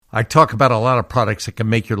I talk about a lot of products that can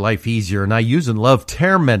make your life easier, and I use and love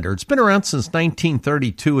Tear Mender. It's been around since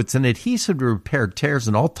 1932. It's an adhesive to repair tears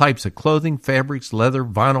in all types of clothing, fabrics, leather,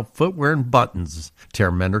 vinyl, footwear, and buttons.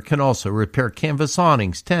 Tear Mender can also repair canvas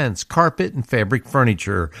awnings, tents, carpet, and fabric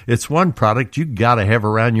furniture. It's one product you gotta have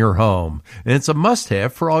around your home, and it's a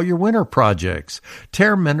must-have for all your winter projects.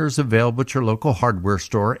 Tear Mender is available at your local hardware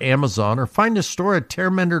store, Amazon, or find a store at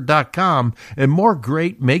tearmender.com, and more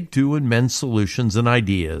great make-do and mend solutions and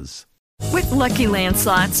ideas. With Lucky Land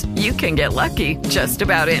Slots, you can get lucky just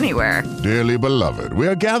about anywhere. Dearly beloved, we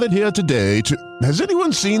are gathered here today to... Has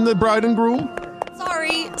anyone seen the bride and groom?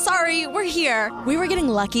 Sorry, we're here. We were getting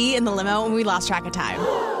lucky in the limo and we lost track of time.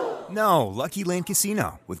 No, Lucky Land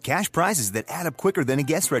Casino, with cash prizes that add up quicker than a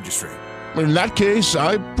guest registry. In that case,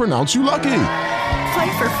 I pronounce you lucky.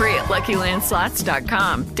 Play for free at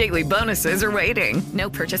LuckyLandSlots.com. Daily bonuses are waiting. No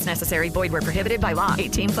purchase necessary. Void where prohibited by law.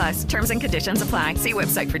 18+. Terms and conditions apply. See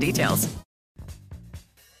website for details.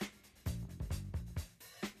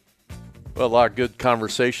 Well, a lot of good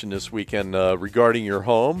conversation this weekend regarding your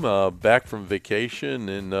home. Back from vacation,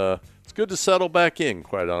 and it's good to settle back in,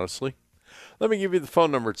 quite honestly. Let me give you the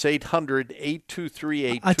phone number. It's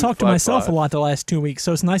 800-823-8255. I talked to myself a lot the last 2 weeks,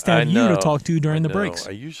 so it's nice to have you to talk to during the breaks.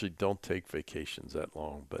 I usually don't take vacations that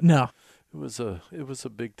long, but no, it was a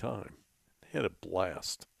big time. I had a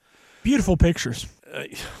blast. Beautiful pictures.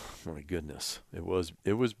 My goodness, it was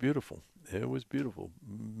beautiful. It was beautiful.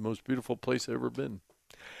 Most beautiful place I've ever been.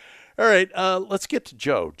 All right, let's get to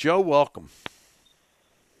Joe. Joe, welcome.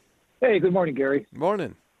 Hey, good morning, Gary.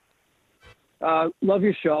 Morning. Love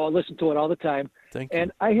your show. I listen to it all the time. Thank you.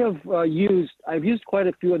 And I have I've used quite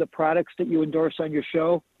a few of the products that you endorse on your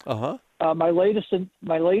show. My latest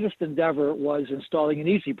endeavor was installing an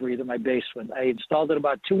Easy Breathe in my basement. I installed it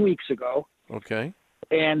about 2 weeks ago. Okay.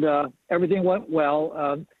 And everything went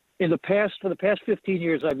well. For the past 15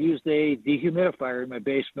 years, I've used a dehumidifier in my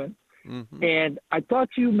basement. Mm-hmm. And I thought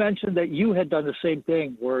you mentioned that you had done the same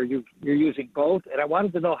thing where you're using both. And I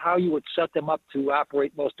wanted to know how you would set them up to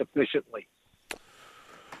operate most efficiently.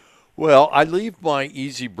 Well, I leave my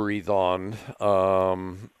Easy Breathe on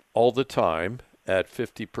all the time at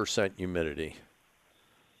 50% humidity.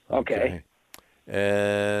 Okay.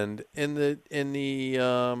 And in the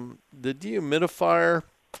dehumidifier,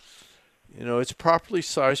 it's properly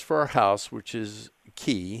sized for our house, which is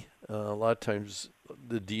key. A lot of times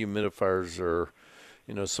the dehumidifiers are,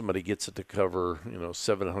 somebody gets it to cover,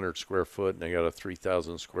 700 square foot, and they got a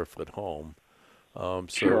 3,000 square foot home.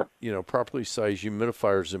 Sure. Properly sized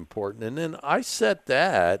humidifier is important. And then I set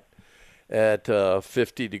that at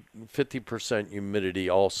 50% humidity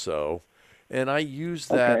also. And I use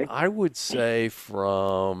that, I would say,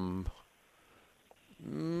 from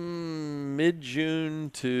mid-June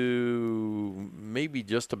to maybe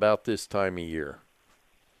just about this time of year.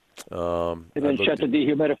 And then shut the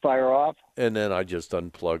dehumidifier off? And then I just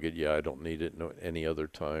unplug it. Yeah, I don't need it any other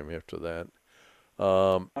time after that.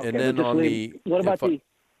 And then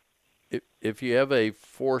if you have a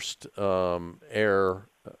forced air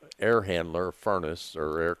handler, furnace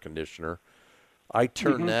or air conditioner, I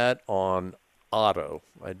turn that on auto.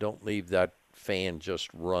 I don't leave that fan just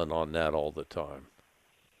run on that all the time.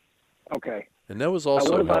 Okay. And that was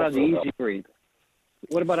also what about on the Easy Breathe?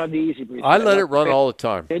 I let it run all the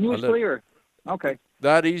time. Continuously or? Okay.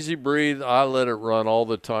 That Easy Breathe, I let it run all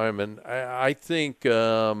the time. And I think,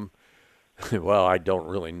 well, I don't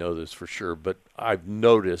really know this for sure, but I've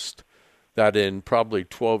noticed that in probably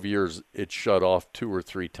 12 years, it shut off 2 or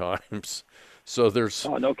 3 times. So there's,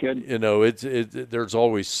 no kidding. There's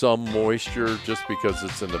always some moisture just because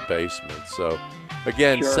it's in the basement. So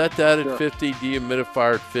again, set that at 50,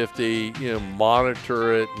 dehumidifier at 50,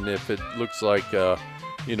 monitor it. And if it looks like,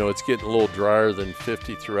 it's getting a little drier than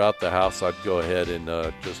 50 throughout the house, I'd go ahead and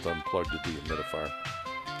just unplug the dehumidifier.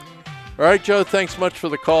 All right, Joe, thanks much for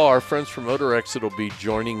the call. Our friends from OdorXit will be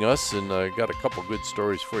joining us, and I got a couple good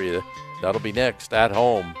stories for you. That'll be next, At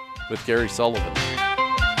Home with Gary Sullivan.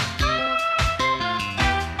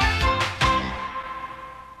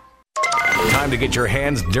 Time to get your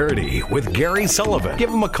hands dirty with Gary Sullivan.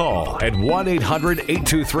 Give him a call at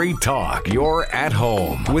 1-800-823-TALK. You're At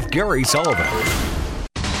Home with Gary Sullivan.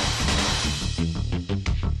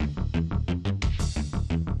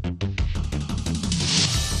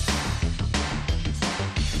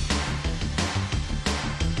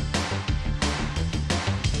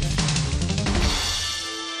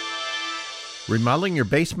 Remodeling your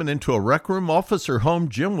basement into a rec room, office, or home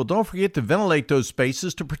gym? Well, don't forget to ventilate those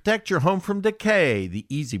spaces to protect your home from decay. The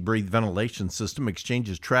Easy Breathe ventilation system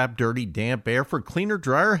exchanges trapped, dirty, damp air for cleaner,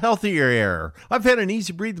 drier, healthier air. I've had an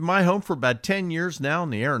Easy Breathe in my home for about 10 years now,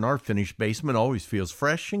 and the air in our finished basement always feels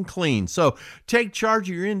fresh and clean. So take charge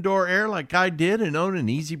of your indoor air like I did and own an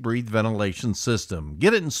Easy Breathe ventilation system.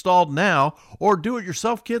 Get it installed now, or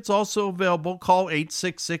do-it-yourself kit's also available. Call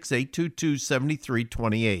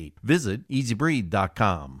 866-822-7328. Visit easybreathe.com.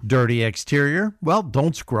 Dirty exterior? Well,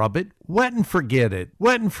 don't scrub it. Wet and forget it.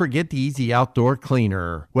 Wet and forget the Easy Outdoor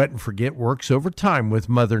Cleaner. Wet and Forget works overtime with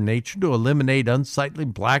Mother Nature to eliminate unsightly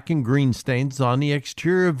black and green stains on the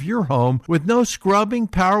exterior of your home with no scrubbing,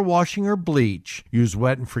 power washing, or bleach. Use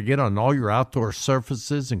Wet and Forget on all your outdoor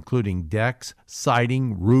surfaces, including decks,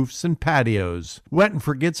 siding, roofs, and patios. Wet and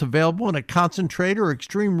Forget's available in a concentrate or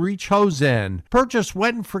extreme reach hose end. Purchase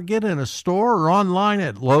Wet and Forget in a store or online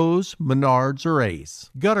at Lowe's, Menards, or Ace.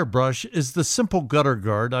 Gutter Brush is the simple gutter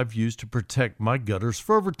guard I've used to protect my gutters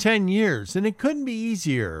for over 10 years, and it couldn't be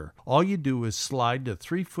easier. All you do is slide the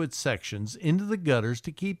 3-foot sections into the gutters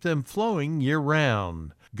to keep them flowing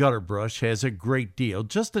year-round. Gutter Brush has a great deal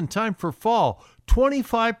just in time for fall,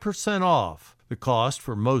 25% off. The cost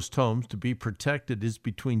for most homes to be protected is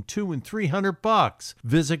between $200 and $300.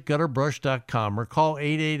 Visit gutterbrush.com or call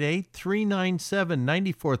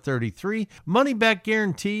 888-397-9433. Money back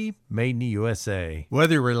guarantee, made in the USA.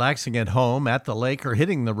 Whether you're relaxing at home, at the lake, or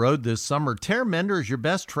hitting the road this summer, Tear Mender is your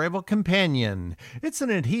best travel companion. It's an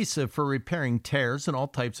adhesive for repairing tears in all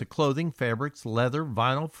types of clothing, fabrics, leather,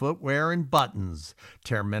 vinyl, footwear, and buttons.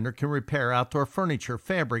 Tear Mender can repair outdoor furniture,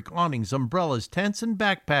 fabric, awnings, umbrellas, tents, and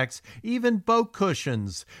backpacks, even boat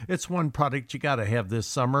cushions. It's one product you gotta have this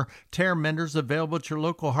summer. Tear Mender's available at your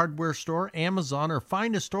local hardware store, Amazon, or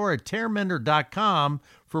find a store at tearmender.com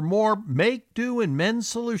for more make, do, and mend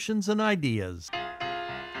solutions and ideas.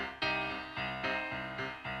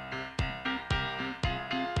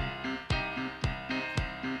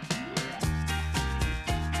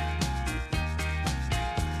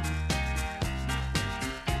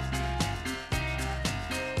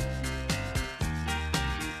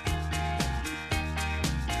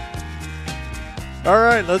 All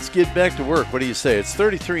right, let's get back to work. What do you say? It's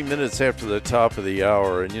 33 minutes after the top of the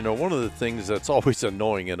hour, and, one of the things that's always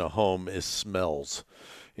annoying in a home is smells.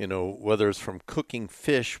 Whether it's from cooking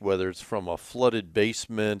fish, whether it's from a flooded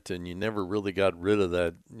basement, and you never really got rid of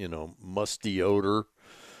that, musty odor,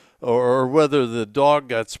 or whether the dog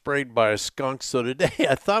got sprayed by a skunk. So today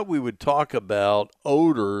I thought we would talk about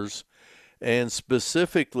odors and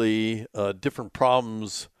specifically different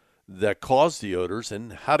problems that cause the odors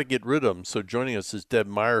and how to get rid of them. So joining us is Deb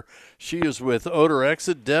Meyer. She is with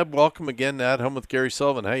OdorXit. Deb, welcome again to At Home with Gary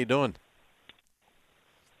Sullivan. How you doing?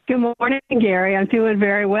 Good morning, Gary. I'm doing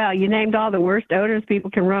very well. You named all the worst odors people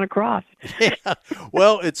can run across. Yeah.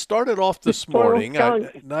 Well, it started off this morning.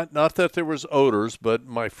 Not that there was odors, but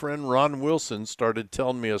my friend Ron Wilson started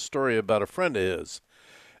telling me a story about a friend of his.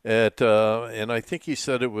 And I think he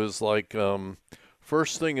said it was like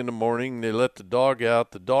first thing in the morning, they let the dog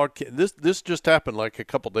out. The dog came, this just happened like a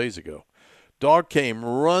couple days ago. Dog came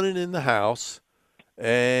running in the house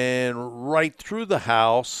and right through the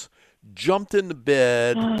house, jumped in the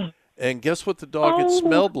bed, and guess what the dog had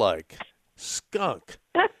smelled like? Skunk.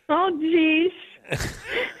 Oh, geez.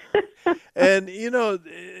 And, you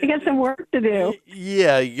got some work to do.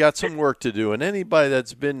 Yeah, you got some work to do. And anybody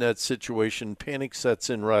that's been in that situation, panic sets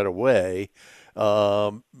in right away.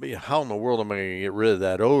 How in the world am I going to get rid of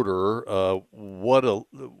that odor?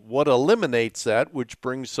 What eliminates that, which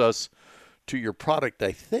brings us to your product,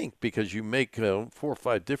 I think, because you make 4 or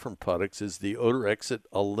 5 different products, is the OdorXit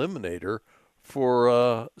eliminator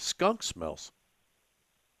for skunk smells.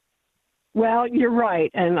 Well, you're right.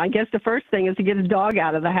 And I guess the first thing is to get a dog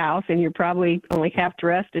out of the house, and you're probably only half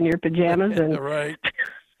dressed in your pajamas. And right.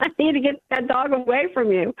 I need to get that dog away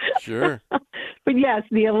from you. Sure. But yes,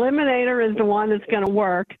 the eliminator is the one that's going to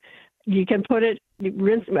work. You can put it,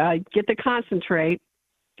 rinse, get the concentrate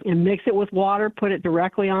and mix it with water, put it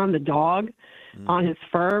directly on the dog, on his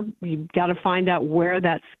fur. You've got to find out where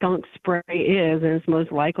that skunk spray is, and it's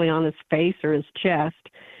most likely on his face or his chest.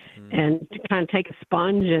 And kind of take a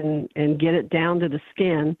sponge and get it down to the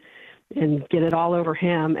skin and get it all over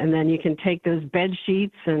him. And then you can take those bed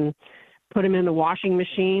sheets and put them in the washing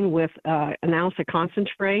machine with an ounce of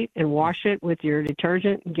concentrate and wash it with your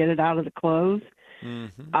detergent and get it out of the clothes.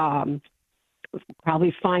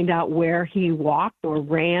 Probably find out where he walked or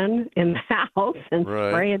ran in the house and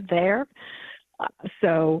spray it there.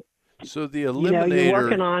 So So the eliminator, you're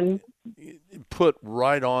working on put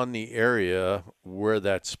right on the area where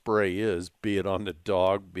that spray is, be it on the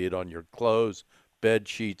dog, be it on your clothes, bed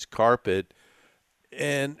sheets, carpet.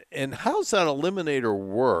 And how's that eliminator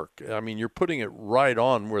work? I mean, you're putting it right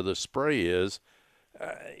on where the spray is.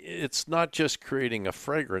 It's not just creating a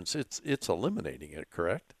fragrance, it's eliminating it,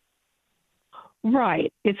 correct?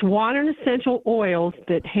 Right. It's water and essential oils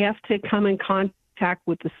that have to come in contact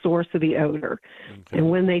with the source of the odor. Okay. And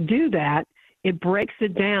when they do that, it breaks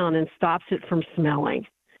it down and stops it from smelling.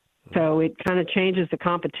 So it kind of changes the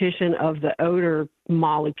competition of the odor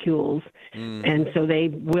molecules, and so they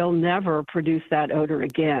will never produce that odor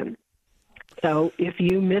again. So if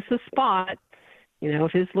you miss a spot,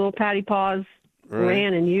 if his little patty paws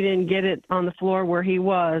ran and you didn't get it on the floor where he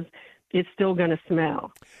was, it's still going to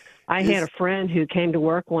smell. I had a friend who came to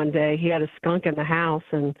work one day. He had a skunk in the house,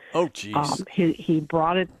 and he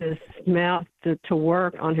brought it to smell to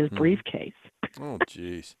work on his briefcase. Oh,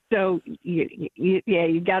 jeez. So,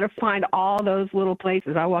 you got to find all those little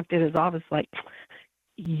places. I walked in his office like,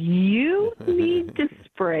 you need to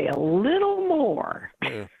spray a little more.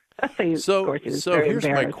 Yeah. So here's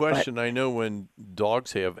my question. I know when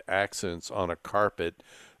dogs have accidents on a carpet,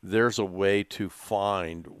 there's a way to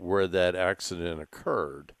find where that accident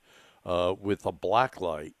occurred with a black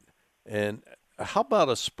light. And how about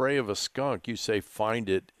a spray of a skunk? You say find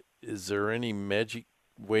it. Is there any magic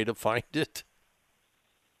way to find it?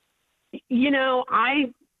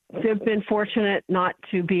 I have been fortunate not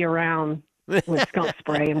to be around with skunk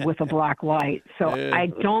spray and with a black light, so I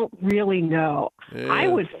don't really know. I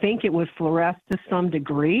would think it would fluoresce to some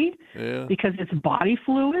degree because it's body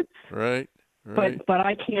fluids. Right. But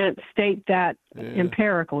I can't state that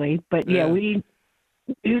empirically. But we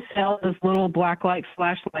do sell those little black light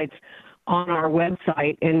flashlights on our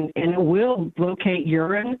website, and it will locate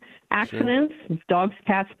urine accidents, dogs,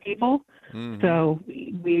 cats, people. So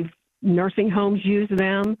nursing homes use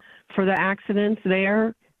them for the accidents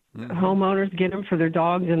there. Homeowners get them for their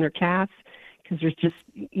dogs and their cats because there's just,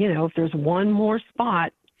 if there's one more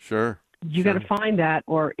spot, you got to find that,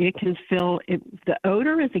 or it can fill it. The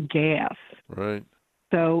odor is a gas. Right.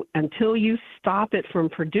 So until you stop it from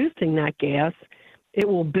producing that gas, it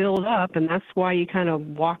will build up, and that's why you kind of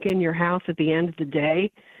walk in your house at the end of the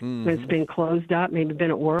day when it's been closed up, maybe been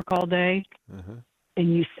at work all day,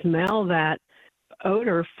 and you smell that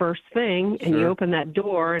odor first thing, and you open that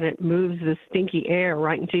door, and it moves the stinky air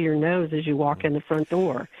right into your nose as you walk in the front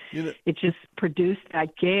door. It just produced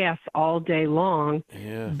that gas all day long,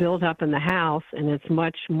 build up in the house, and it's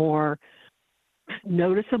much more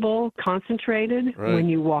noticeable, concentrated when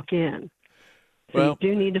you walk in. So you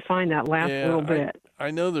do need to find that last little bit.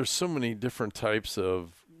 I know there's so many different types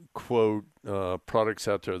of, quote, products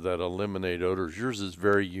out there that eliminate odors. Yours is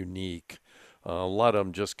very unique. A lot of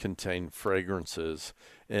them just contain fragrances.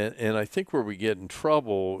 And I think where we get in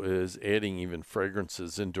trouble is adding even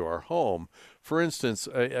fragrances into our home. For instance,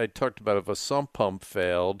 I talked about if a sump pump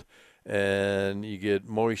failed and you get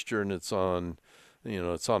moisture and it's on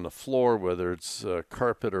the floor, whether it's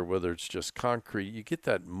carpet or whether it's just concrete, you get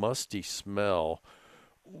that musty smell.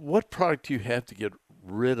 What product do you have to get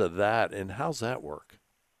rid of that, and how's that work?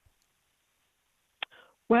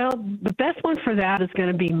 Well, the best one for that is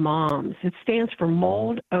going to be MOMS. It stands for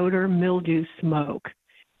mold, odor, mildew, smoke.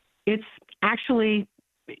 It's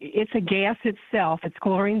a gas itself. It's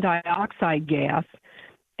chlorine dioxide gas,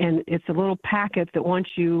 and it's a little packet that once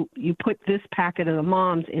you put this packet of the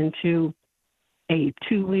MOMS into a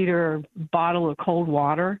 2-liter bottle of cold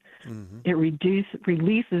water, it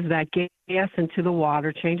releases that gas into the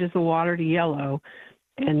water, changes the water to yellow,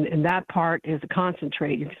 and that part is a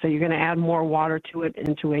concentrate. So you're going to add more water to it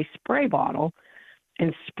into a spray bottle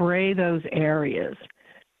and spray those areas.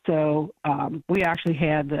 So we actually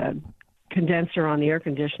had the condenser on the air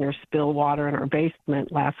conditioner spill water in our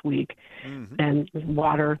basement last week, and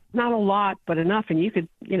water, not a lot, but enough. And you could,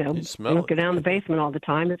 go down the basement all the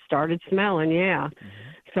time. It started smelling,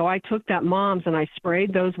 So I took that MOMS and I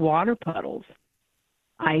sprayed those water puddles.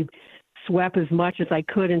 I swept as much as I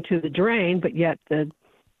could into the drain, but yet it'd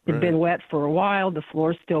been wet for a while. The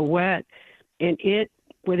floor's still wet. And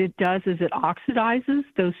what it does is it oxidizes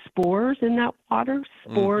those spores in that water,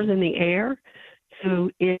 spores in the air. So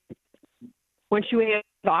once you add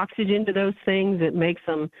oxygen to those things, it makes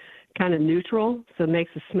them kind of neutral. So it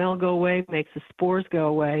makes the smell go away, makes the spores go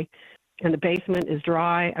away. And the basement is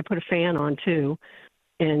dry. I put a fan on too.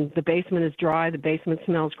 And the basement is dry. The basement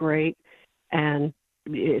smells great. And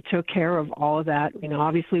it took care of all of that.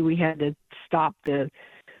 Obviously we had to stop the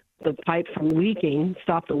pipe from leaking,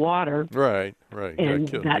 stop the water. Right. And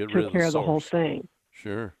that took care of the whole thing.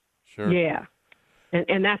 Sure. Yeah.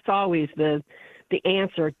 And that's always the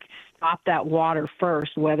answer. Stop that water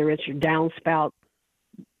first, whether it's your downspout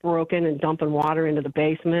broken and dumping water into the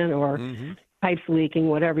basement or pipes leaking,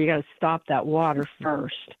 whatever. You got to stop that water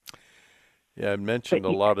first. Yeah, I mentioned a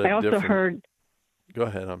lot of different. I also heard. Go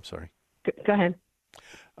ahead. I'm sorry. Go ahead.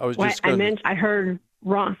 I was just. I heard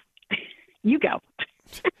Ron. You go.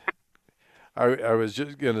 I was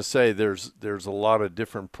just going to say there's a lot of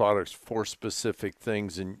different products for specific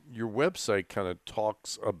things, and your website kind of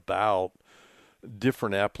talks about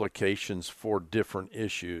different applications for different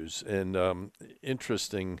issues. And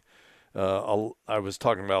interesting, I was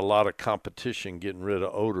talking about a lot of competition getting rid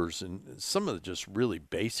of odors, and some of the just really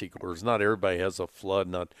basic odors. Not everybody has a flood.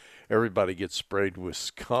 Not everybody gets sprayed with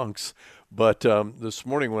skunks. But this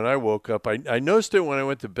morning when I woke up, I noticed it when I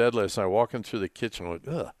went to bed last night. Walking through the kitchen, I went,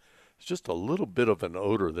 ugh. It's just a little bit of an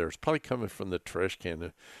odor there. It's probably coming from the trash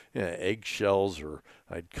can, eggshells, or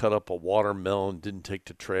I'd cut up a watermelon, didn't take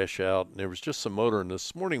the trash out, and there was just some odor. And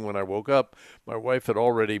this morning when I woke up, my wife had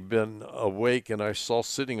already been awake, and I saw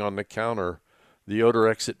sitting on the counter the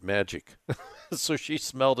OdorXit Magic. So she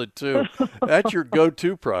smelled it too. That's your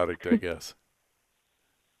go-to product, I guess.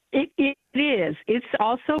 It is. It's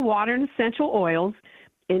also water and essential oils,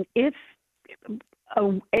 and it's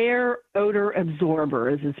an air odor absorber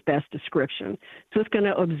is its best description. So it's going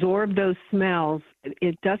to absorb those smells.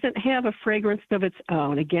 It doesn't have a fragrance of its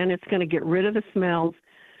own. Again, it's going to get rid of the smells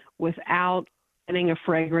without adding a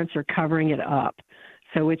fragrance or covering it up.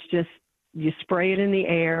 So it's just, you spray it in the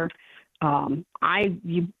air.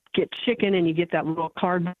 You get chicken and you get that little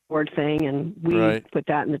cardboard thing, and we put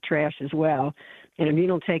that in the trash as well. And if you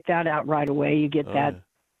don't take that out right away, you get that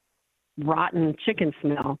rotten chicken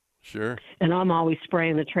smell. Sure. And I'm always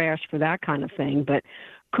spraying the trash for that kind of thing. But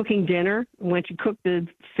cooking dinner, once you cook the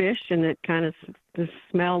fish and it kind of, the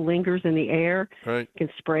smell lingers in the air, you can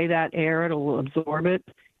spray that air. It'll absorb it.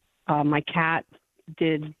 My cat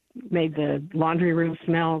made the laundry room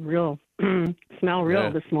smell real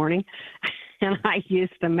this morning. And I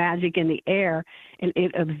used the Magic in the air, and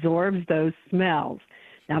it absorbs those smells.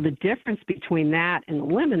 Now, the difference between that and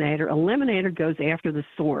eliminator goes after the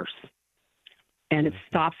source, and it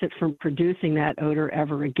stops it from producing that odor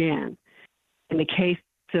ever again. In the case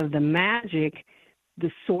of the Magic,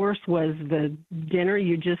 the source was the dinner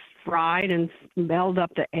you just fried and smelled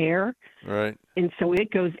up the air. Right. And so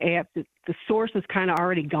it goes after, the source is kind of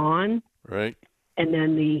already gone. Right. And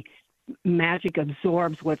then the Magic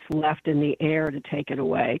absorbs what's left in the air to take it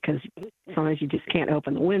away, because sometimes you just can't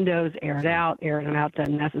open the windows, air it out. Airing it out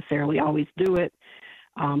doesn't necessarily always do it,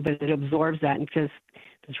 but it absorbs that. And just,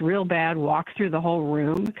 if it's real bad, walk through the whole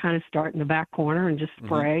room, kind of start in the back corner and just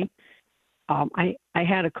spray. I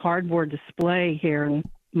had a cardboard display here in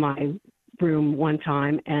my room one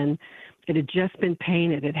time, and it had just been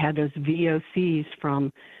painted. It had those VOCs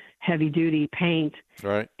from heavy-duty paint.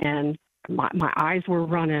 Right. And my eyes were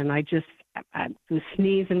running. I was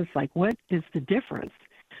sneezing. It's like, what is the difference?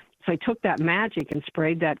 So I took that Magic and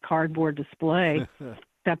sprayed that cardboard display,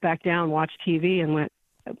 sat back down, watched TV, and went,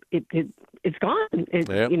 it's gone.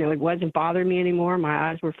 It wasn't bothering me anymore.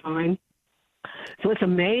 My eyes were fine. So it's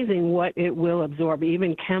amazing what it will absorb.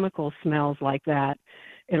 Even chemical smells like that,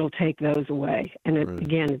 it'll take those away. And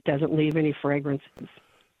again, it doesn't leave any fragrances.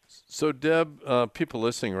 So, Deb, people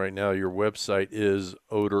listening right now, your website is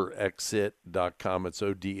OdorXit.com. It's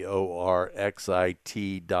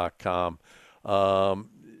OdorXit.com.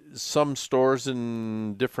 Some stores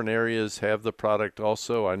in different areas have the product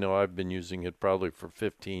also. I know I've been using it probably for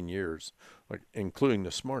 15 years, including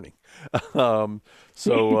this morning.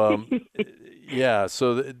 So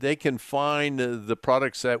they can find the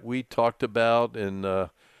products that we talked about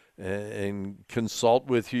and consult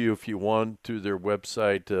with you if you want through their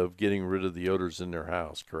website of getting rid of the odors in their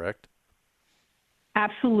house, correct?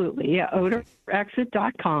 Absolutely. Yeah,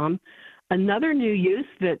 OdorXit.com. Another new use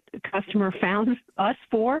that a customer found us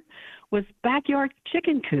for was backyard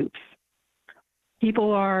chicken coops.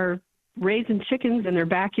 People are raising chickens in their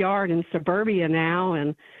backyard in suburbia now,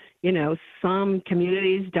 and, some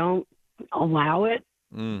communities don't allow it,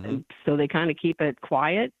 and so they kind of keep it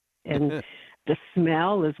quiet, and the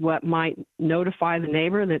smell is what might notify the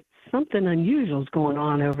neighbor that something unusual is going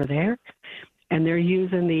on over there. And they're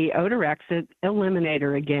using the OdorXit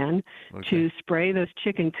eliminator again to spray those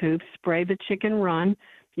chicken coops, spray the chicken run.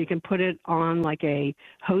 You can put it on like a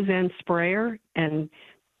hose end sprayer and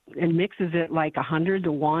mixes it like 100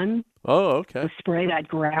 to 1. Oh, okay. To spray that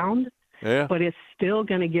ground. Yeah. But it's still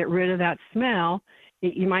going to get rid of that smell.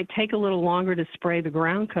 You might take a little longer to spray the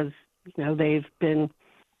ground because, they've been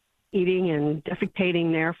eating and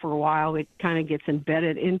defecating there for a while, it kind of gets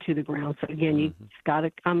embedded into the ground. So again, you just got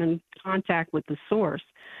to come in contact with the source.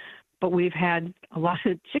 But we've had a lot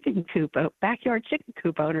of backyard chicken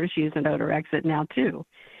coop owners using OdorXit now too.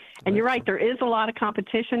 And you're right, there is a lot of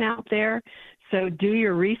competition out there. So do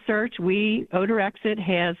your research. OdorXit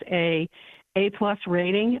has a A+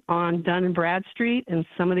 rating on Dun & Bradstreet, and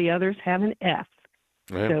some of the others have an F.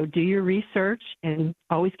 Right. So do your research and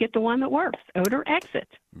always get the one that works. OdorXit.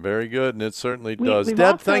 Very good, and it certainly does.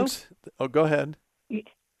 Deb, thanks. Oh, go ahead.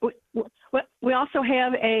 We also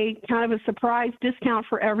have a kind of a surprise discount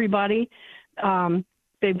for everybody.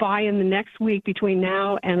 They buy in the next week between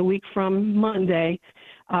now and a week from Monday,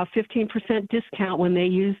 15% discount when they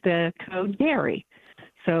use the code Gary.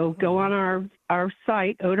 So go on our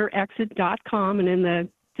site, OdorXit.com, and in the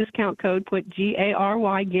discount code put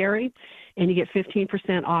GARY, Gary, and you get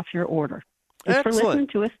 15% off your order. Thanks for listening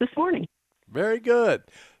to us this morning. Very good.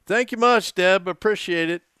 Thank you much, Deb. Appreciate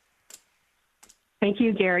it. Thank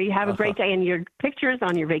you, Gary. Have a great day. And your pictures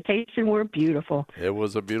on your vacation were beautiful. It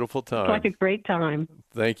was a beautiful time. It's like a great time.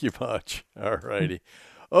 Thank you much. All righty.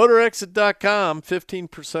 OdorXit.com,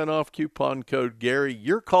 15% off, coupon code Gary.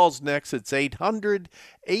 Your call's next. It's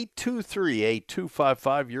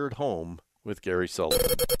 800-823-8255. You're at home with Gary Sullivan.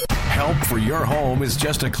 Help for your home is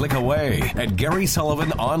just a click away at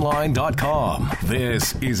GarySullivanOnline.com.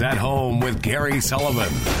 This is At Home with Gary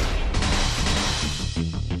Sullivan.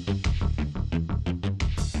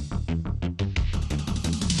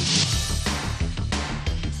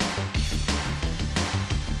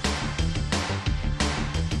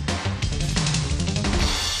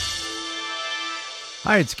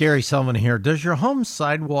 Hi, it's Gary Sullivan here. Does your home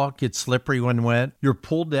sidewalk get slippery when wet? Your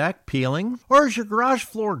pool deck peeling? Or is your garage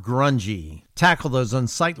floor grungy? Tackle those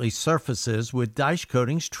unsightly surfaces with Daesh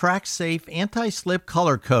Coating's Track-Safe Anti-Slip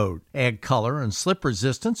Color Coat. Add color and slip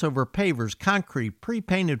resistance over pavers, concrete,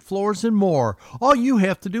 pre-painted floors, and more. All you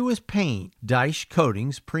have to do is paint. Daesh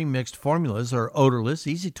Coating's pre-mixed formulas are odorless,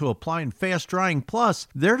 easy to apply, and fast-drying. Plus,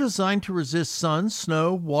 they're designed to resist sun,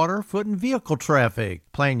 snow, water, foot, and vehicle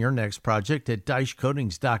traffic. Plan your next project at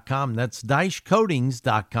DaeshCoatings.com. That's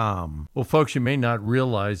DaeshCoatings.com. Well, folks, you may not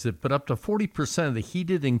realize it, but up to 40% of the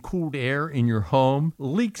heated and cooled air in your home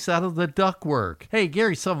leaks out of the ductwork. Hey,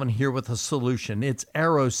 Gary Sullivan here with a solution. It's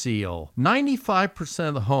AeroSeal. 95%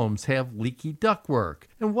 of the homes have leaky ductwork.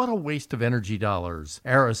 And what a waste of energy dollars.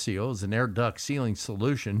 AeroSeal is an air duct sealing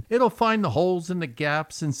solution. It'll find the holes and the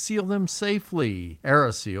gaps and seal them safely.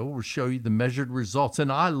 AeroSeal will show you the measured results,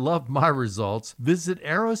 and I love my results. Visit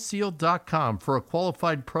AeroSeal.com for a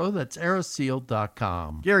qualified pro. That's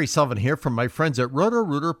AeroSeal.com. Gary Sullivan here from my friends at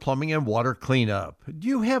Roto-Rooter Plumbing and Water Cleanup. Do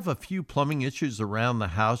you have a few plumbing issues around the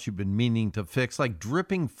house you've been meaning to fix, like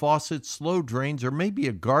dripping faucets, slow drains, or maybe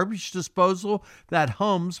a garbage disposal that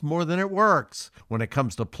hums more than it works? When it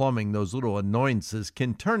comes to plumbing, those little annoyances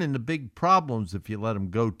can turn into big problems if you let them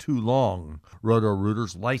go too long.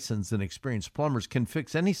 Roto-Rooter's licensed and experienced plumbers can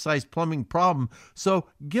fix any size plumbing problem, so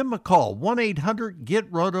give them a call,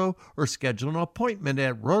 1-800-GET-ROTO, or schedule an appointment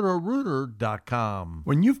at rotorooter.com.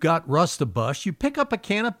 When you've got rust to bust, you pick up a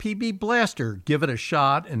can of PB Blaster, give it a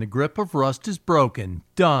shot, and the grip of rust is broken.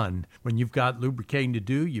 Done. When you've got lubricating to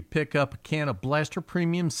do, you pick up a can of Blaster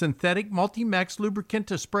Premium Synthetic Multi-Max Lubricant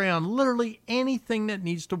to spray on literally anything that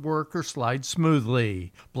needs to work or slide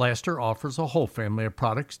smoothly. Blaster offers a whole family of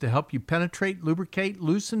products to help you penetrate, lubricate,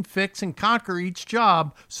 loosen, fix, and conquer each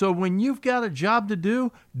job. So when you've got a job to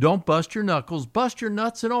do, don't bust your knuckles, bust your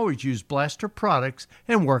nuts, and always use Blaster products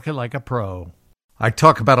and work it like a pro. I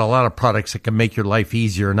talk about a lot of products that can make your life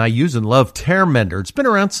easier, and I use and love Tear Mender. It's been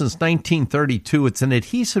around since 1932. It's an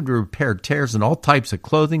adhesive to repair tears in all types of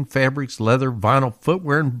clothing, fabrics, leather, vinyl,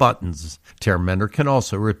 footwear, and buttons. Tear Mender can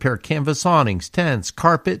also repair canvas awnings, tents,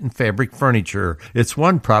 carpet, and fabric furniture. It's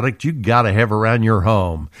one product you gotta have around your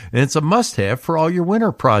home, and it's a must-have for all your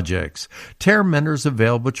winter projects. Tear Mender is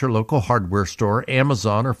available at your local hardware store,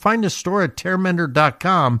 Amazon, or find a store at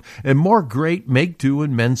tearmender.com, and more great make-do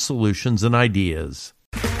and mend solutions and ideas.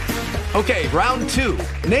 Okay, round two.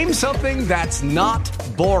 Name something that's not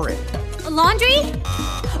boring. A laundry?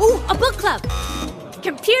 Ooh, a book club.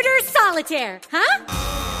 Computer solitaire, huh?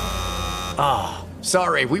 Ah,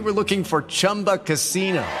 sorry, we were looking for Chumba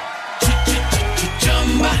Casino.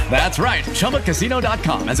 That's right,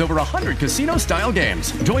 ChumbaCasino.com has over 100 casino-style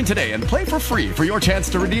games. Join today and play for free for your chance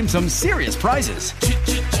to redeem some serious prizes.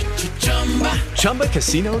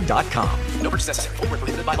 ChumbaCasino.com. No purchase necessary. Void where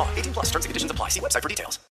prohibited by law. 18+ terms and conditions apply. See website for details.